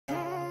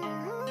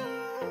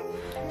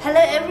Hello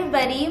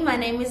everybody, my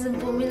name is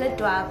Mpumila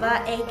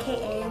Dwaba,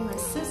 aka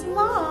Mrs.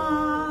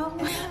 Mom.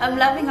 I'm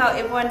loving how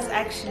everyone's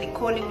actually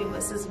calling me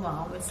Mrs.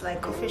 Mom. It's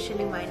like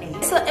officially my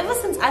name. So ever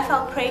since I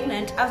felt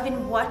pregnant, I've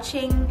been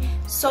watching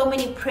so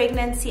many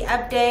pregnancy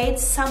updates.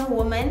 Some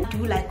women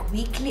do like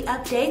weekly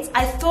updates.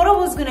 I thought I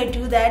was gonna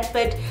do that,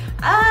 but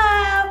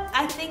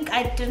I think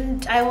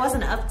I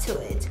wasn't up to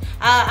it.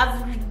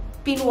 I've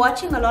been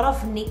watching a lot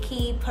of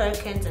Nikki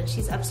Perkins and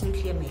she's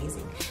absolutely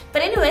amazing.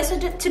 But anyway, so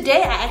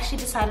today I actually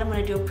decided I'm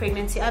going to do a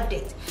pregnancy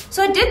update.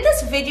 So I did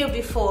this video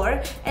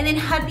before and then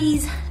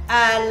hubby's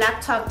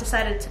laptop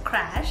decided to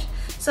crash.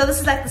 So this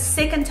is like the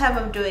second time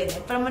I'm doing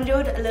it, but I'm going to do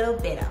it a little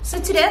better. So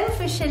today I'm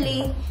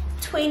officially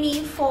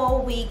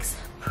 24 weeks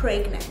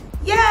pregnant.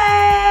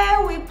 Yay!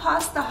 We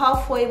passed the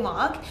halfway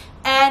mark.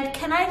 And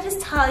can I just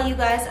tell you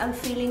guys, I'm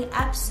feeling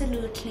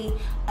absolutely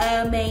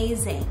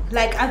amazing.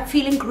 Like, I'm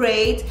feeling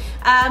great.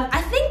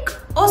 I think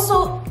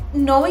also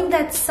knowing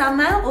that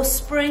summer or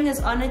spring is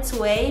on its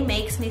way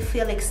makes me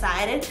feel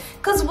excited,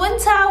 because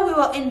winter we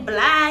were in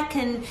black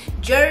and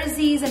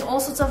jerseys and all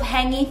sorts of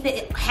hangy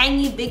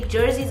big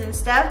jerseys and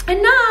stuff,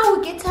 and now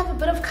we get to have a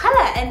bit of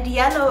color, and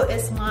yellow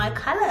is my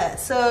color.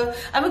 So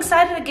I'm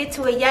excited to get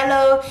to a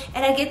yellow,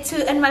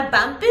 and my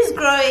bump is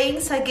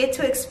growing, so I get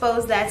to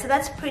expose that. So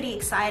that's pretty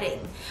exciting.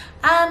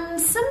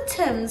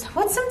 Symptoms.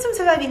 What symptoms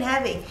have I been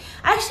having?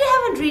 I actually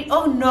haven't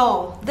oh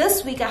no,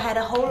 this week I had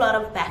a whole lot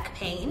of back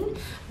pain.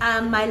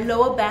 My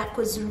lower back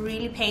was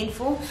really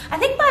painful. I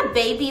think my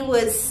baby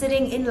was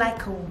sitting in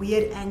like a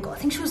weird angle. I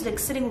think she was like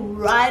sitting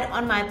right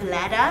on my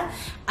bladder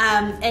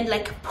and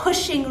like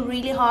pushing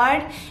really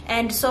hard,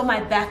 and so my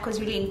back was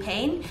really in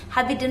pain.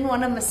 Hubby didn't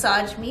want to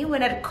massage me.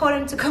 When I called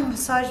him to come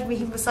massage me,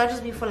 he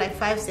massages me for like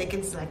 5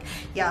 seconds, like,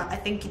 yeah, I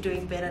think you're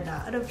doing better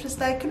now. And I'm just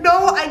like,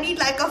 no, I need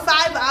like a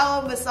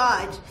 5-hour massage.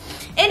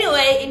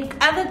 Anyway, in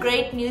other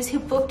great news, he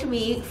booked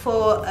me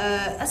for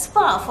a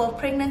spa for a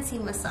pregnancy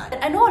massage.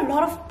 I know a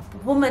lot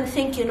of women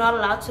think you're not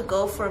allowed to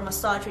go for a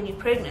massage when you're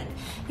pregnant.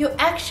 You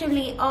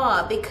actually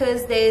are,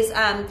 because there's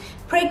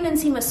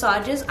pregnancy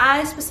massages.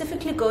 I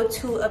specifically go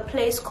to a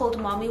place called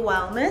Mommy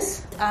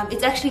Wellness.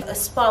 It's actually a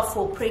spa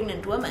for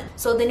pregnant women,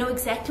 so they know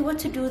exactly what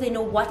to do. They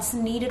know what's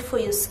needed for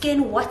your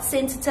skin, what's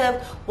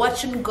sensitive, what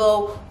shouldn't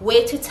go,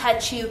 where to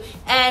touch you,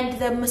 and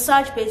the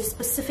massage bed is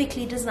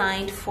specifically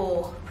designed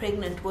for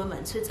pregnant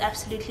women, so it's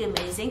absolutely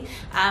amazing.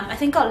 I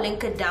think I'll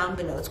link it down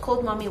below. It's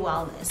called Mommy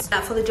Wellness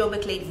for the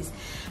Joburg ladies.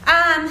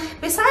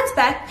 Besides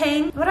back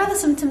pain, what other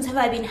symptoms have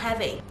I been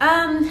having?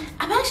 I'm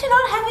actually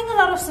not having a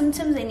lot of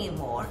symptoms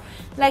anymore.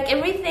 Like,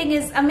 everything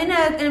is, I'm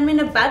in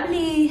a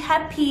bubbly,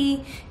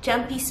 happy,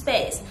 jumpy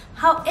space.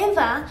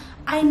 However,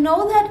 I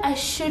know that I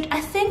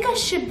think I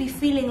should be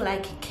feeling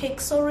like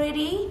kicks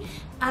already,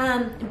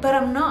 but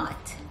I'm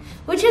not,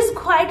 which is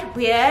quite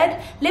weird.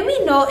 Let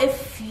me know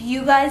if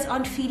you guys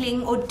aren't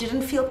feeling or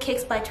didn't feel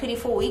kicks by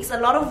 24 weeks. A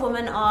lot of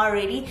women are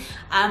already.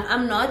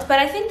 I'm not, but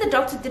I think the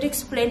doctor did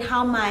explain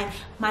how my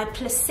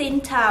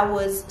placenta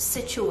was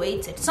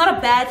situated. It's not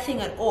a bad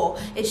thing at all.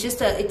 It's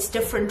just it's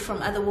different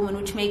from other women,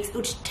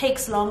 which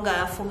takes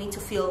longer for me to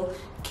feel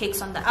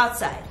kicks on the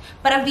outside.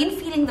 But I've been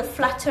feeling the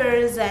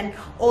flutters and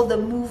all the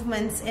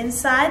movements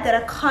inside that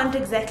I can't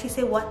exactly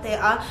say what they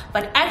are,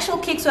 but actual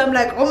kicks where I'm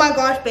like, oh my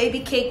gosh, baby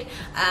kicked,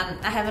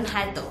 I haven't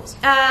had those.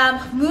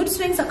 Mood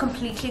swings are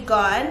completely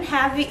gone.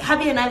 Hubby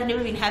and I have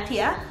never been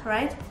happier,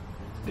 right?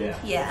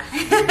 Yeah.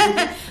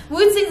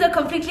 Mood swings are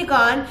completely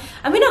gone.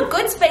 I'm in a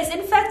good space.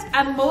 In fact,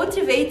 I'm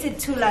motivated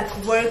to like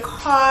work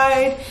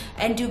hard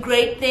and do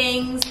great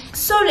things.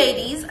 So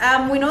ladies,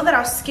 we know that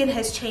our skin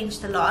has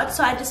changed a lot,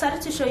 so I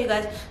decided to show you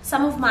guys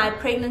some of my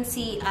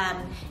pregnancy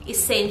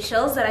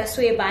essentials that I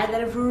swear by, that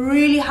have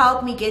really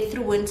helped me get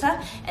through winter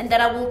and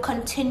that I will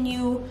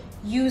continue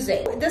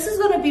using. This is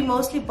going to be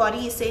mostly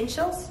body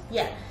essentials.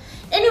 Yeah.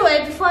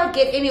 Anyway, before I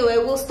get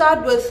anywhere, we'll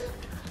start with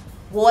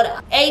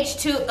water.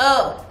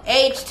 H2O.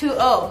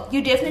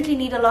 You definitely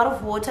need a lot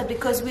of water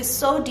because we're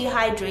so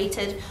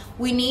dehydrated.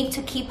 We need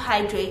to keep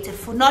hydrated,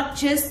 for not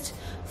just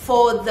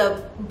for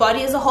the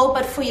body as a whole,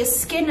 but for your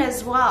skin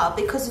as well,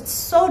 because it's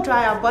so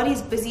dry. Our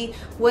body's busy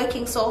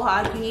working so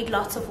hard. We need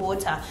lots of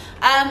water.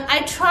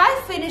 I try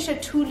finish a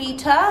 2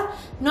 liter,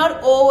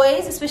 not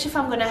always, especially if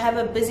I'm gonna have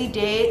a busy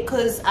day,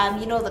 because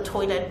you know, the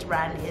toilet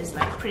run is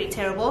like pretty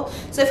terrible.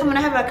 So if I'm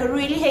gonna have like a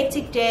really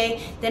hectic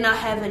day, then I'll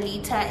have a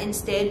liter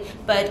instead,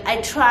 but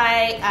I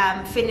try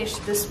finish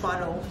this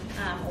bottle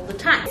all the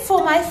time.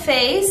 For my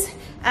face,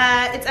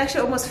 it's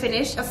actually almost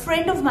finished. A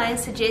friend of mine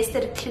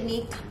suggested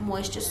Clinique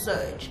Moisture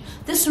Surge.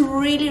 This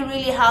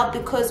really helped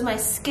because my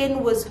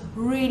skin was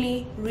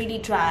really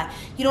dry.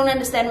 You don't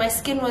understand, my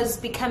skin was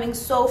becoming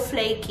so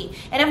flaky,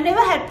 and I've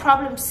never had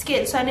problem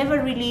skin, so I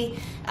never really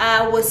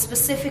was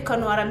specific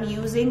on what I'm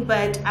using,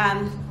 but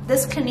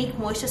this Clinique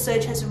Moisture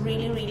Surge has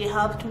really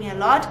helped me a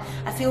lot.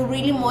 I feel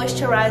really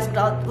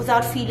moisturized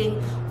without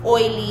feeling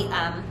oily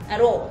at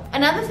all.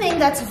 Another thing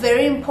that's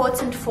very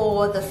important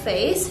for the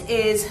face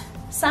is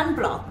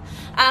sunblock.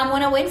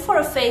 When I went for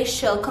a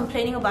facial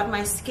complaining about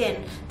my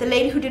skin, the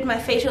lady who did my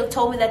facial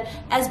told me that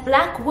as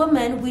black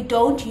women, we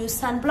don't use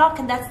sunblock,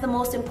 and that's the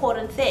most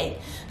important thing.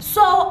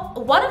 So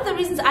one of the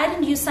reasons I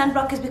didn't use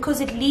sunblock is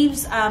because it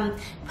leaves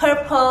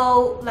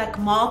purple like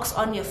marks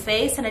on your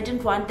face, and I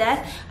didn't want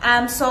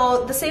that.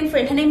 So the same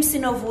friend, her name's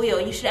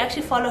Sinovuyo, you should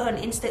actually follow her on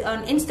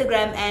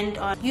Instagram and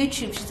on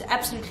YouTube. She's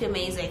absolutely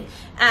amazing.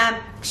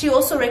 She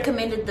also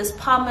recommended this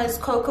Palmer's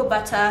cocoa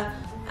butter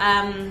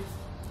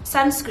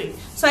sunscreen.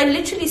 So I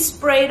literally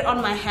spray it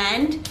on my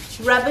hand,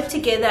 rub it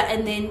together,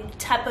 and then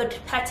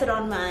pat it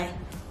on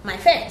my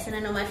face, and I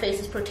know my face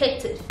is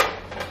protected.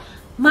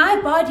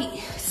 My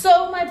body,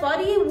 so my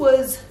body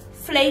was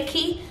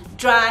flaky,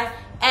 dry,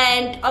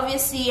 and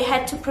obviously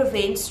had to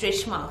prevent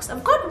stretch marks.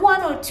 I've got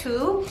one or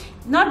two,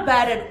 not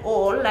bad at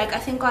all, like I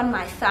think on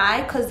my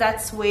thigh, because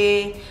that's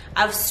where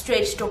I've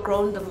stretched or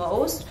grown the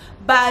most.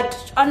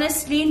 But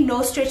honestly,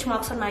 no stretch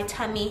marks on my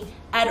tummy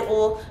at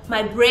all.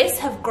 My breasts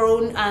have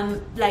grown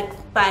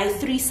like by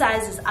 3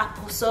 sizes up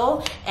or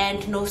so,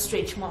 and no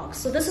stretch marks.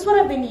 So this is what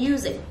I've been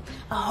using,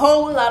 a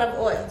whole lot of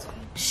oils.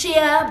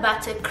 Shea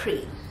butter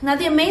cream. Now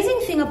the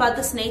amazing thing about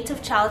this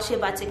native child shea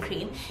butter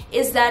cream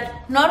is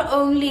that not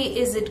only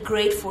is it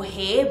great for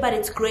hair, but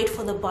it's great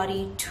for the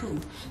body too.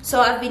 So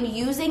I've been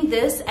using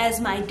this as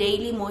my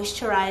daily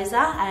moisturizer.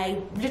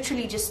 I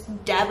literally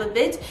just dab a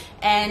bit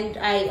and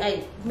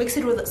I mix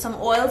it with some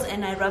oils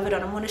and I rub it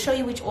on. I'm going to show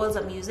you which oils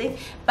I'm using,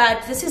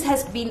 but this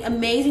has been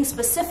amazing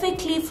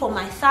specifically for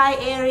my thigh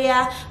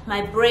area,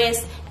 my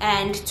breast,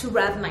 and to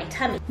rub my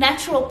tummy.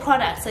 Natural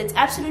products, so it's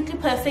absolutely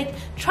perfect.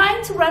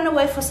 Trying to run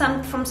away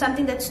from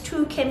something that's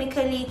too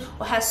chemically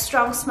or has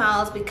strong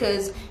smells,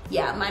 because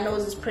yeah, my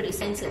nose is pretty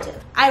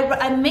sensitive.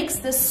 I mix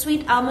this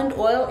sweet almond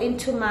oil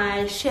into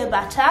my shea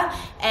butter,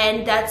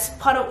 and that's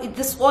part of it.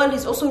 This oil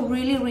is also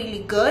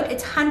really good.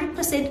 It's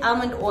 100%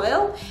 almond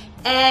oil,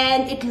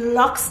 and it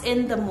locks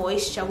in the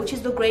moisture, which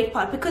is the great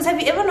part. Because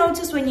have you ever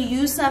noticed when you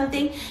use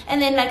something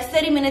and then like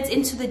 30 minutes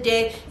into the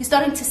day you're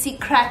starting to see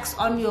cracks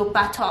on your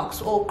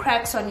buttocks or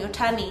cracks on your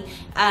tummy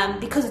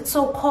because it's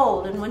so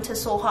cold and winter's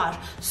so hot?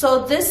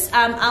 So this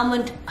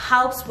almond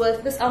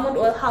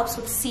oil helps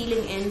with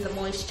sealing in the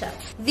moisture.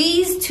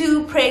 These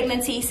 2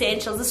 pregnancy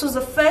essentials, this was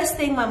the first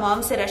thing my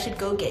mom said I should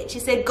go get. She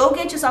said, go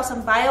get yourself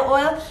some bio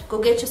oil, go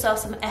get yourself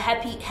some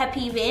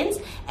happy events,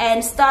 and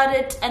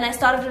I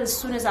started it as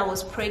soon as I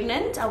was pregnant.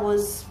 I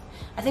was,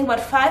 I think, about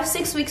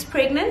 5-6 weeks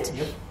pregnant.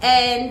 Yep.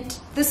 And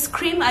this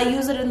cream, I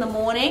use it in the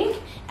morning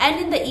and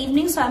in the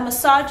evening. So I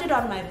massage it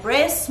on my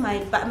breasts, my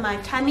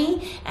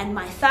tummy, and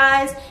my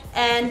thighs.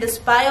 And this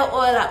bio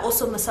oil, I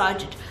also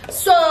massage it.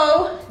 So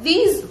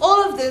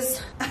all of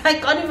this, I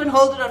can't even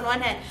hold it on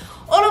one hand.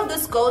 All of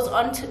this goes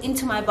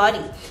into my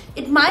body.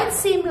 It might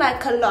seem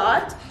like a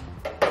lot,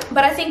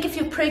 but I think if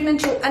you're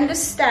pregnant, you'll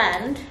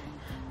understand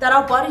that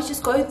our body's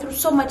just going through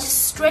so much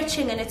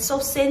stretching, and it's so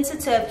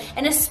sensitive,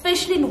 and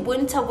especially in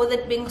winter with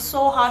it being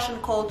so harsh and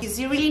cold, because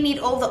you really need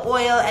all the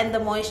oil and the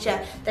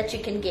moisture that you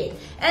can get.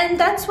 And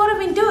that's what I've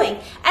been doing.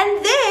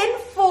 And then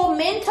for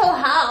mental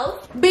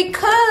health,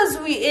 because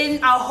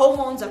our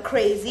hormones are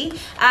crazy,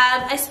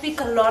 I speak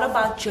a lot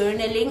about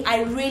journaling.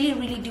 I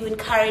really do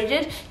encourage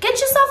it. Get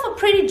yourself a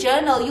pretty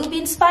journal. You'll be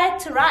inspired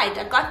to write.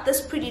 I got this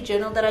pretty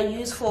journal that I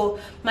use for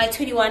my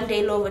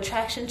 21-day law of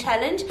attraction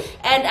challenge,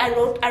 and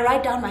I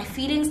write down my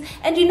feelings.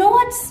 And you know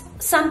what's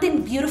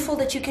something beautiful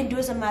that you can do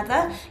as a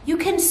mother? You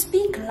can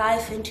speak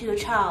life into your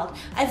child.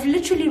 I've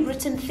literally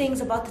written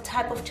things about the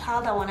type of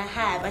child I want to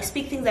have. I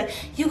speak things like,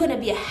 you're going to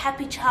be a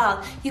happy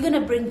child, you're going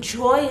to bring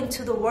joy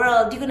into the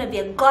world, you're going to be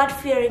a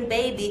God-fearing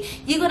baby,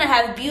 you're going to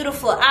have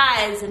beautiful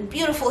eyes and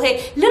beautiful hair.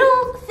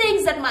 Little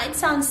things that might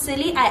sound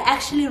silly, I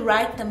actually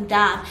write them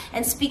down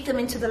and speak them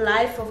into the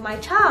life of my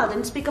child,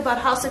 and speak about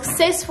how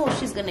successful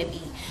she's going to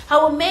be,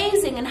 how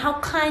amazing and how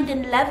kind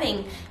and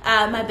loving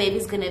my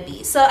baby's going to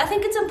be. So I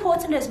think it's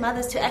important as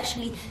mothers to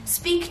actually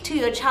speak to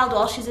your child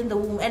while she's in the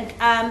womb.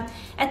 And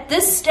at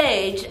this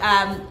stage,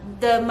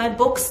 my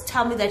books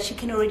tell me that she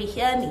can already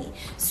hear me.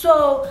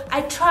 So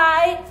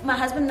my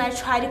husband and I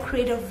try to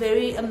create a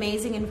very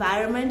amazing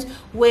environment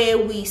where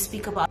we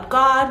speak about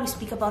God, we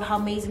speak about how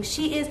amazing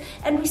she is,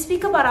 and we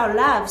speak about our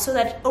love, so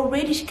that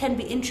already she can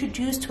be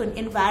introduced to an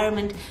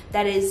environment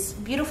that is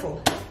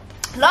beautiful.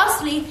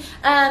 Lastly,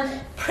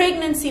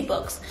 pregnancy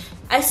books.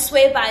 I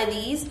swear by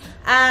these.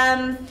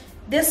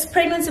 This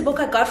pregnancy book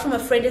I got from a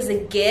friend as a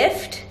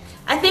gift.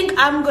 I think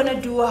I'm gonna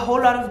do a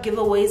whole lot of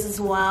giveaways as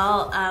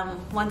well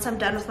once I'm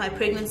done with my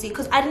pregnancy,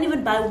 because I didn't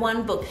even buy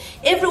one book.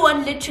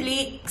 Everyone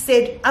literally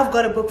said, I've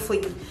got a book for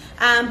you.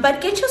 But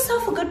get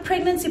yourself a good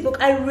pregnancy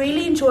book. I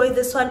really enjoy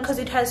this one because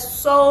it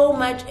has so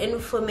much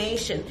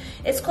information.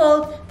 It's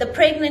called The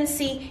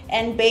Pregnancy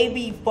and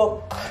Baby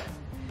Book.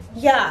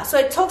 Yeah, so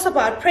it talks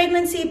about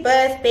pregnancy,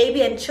 birth,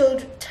 baby, and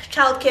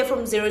child care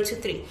from 0 to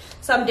 3.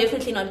 So I'm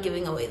definitely not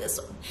giving away this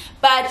one.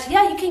 But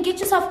yeah, you can get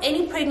yourself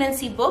any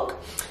pregnancy book.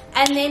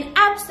 And then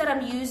apps that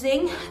I'm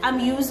using,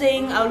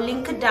 I'll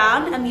link it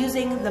down. I'm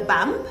using The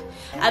Bump,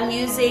 I'm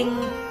using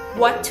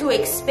What to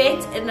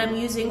Expect, and I'm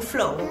using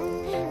Flow.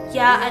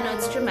 Yeah, I know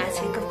it's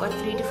dramatic. I've got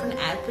 3 different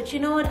apps, but you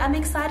know what? I'm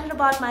excited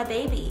about my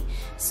baby.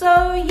 So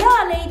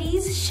yeah,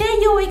 ladies, share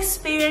your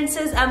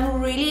experiences.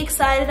 I'm really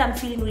excited. I'm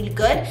feeling really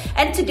good.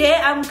 And today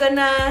I'm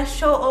gonna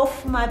show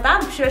off my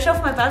bump. Should I show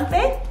off my bump,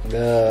 babe?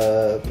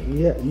 Yeah,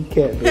 you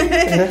can't do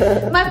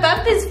it. My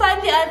bump is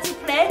finally out to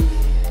play.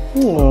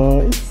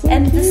 Oh, it's so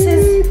and cute.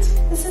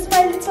 This is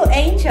my little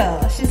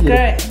angel. She's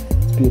growing.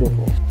 It's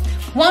beautiful.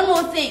 One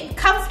more thing,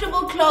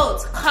 comfortable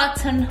clothes.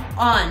 Cotton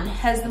On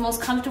has the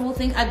most comfortable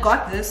thing. I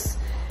got this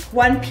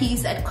one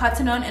piece at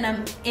Cotton On and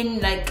I'm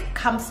in like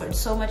comfort,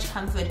 so much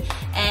comfort.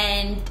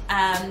 And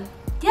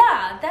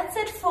yeah, that's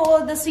it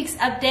for this week's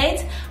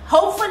update.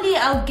 Hopefully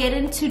I'll get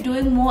into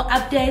doing more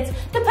updates.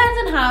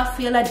 Depends on how I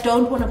feel. I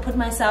don't want to put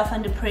myself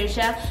under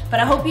pressure, but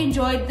I hope you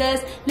enjoyed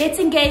this. Let's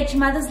engage,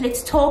 mothers.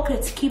 Let's talk.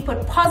 Let's keep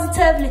it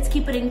positive. Let's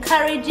keep it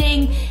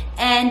encouraging,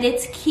 and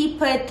let's keep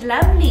it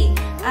lovely.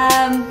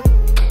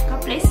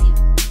 God bless you.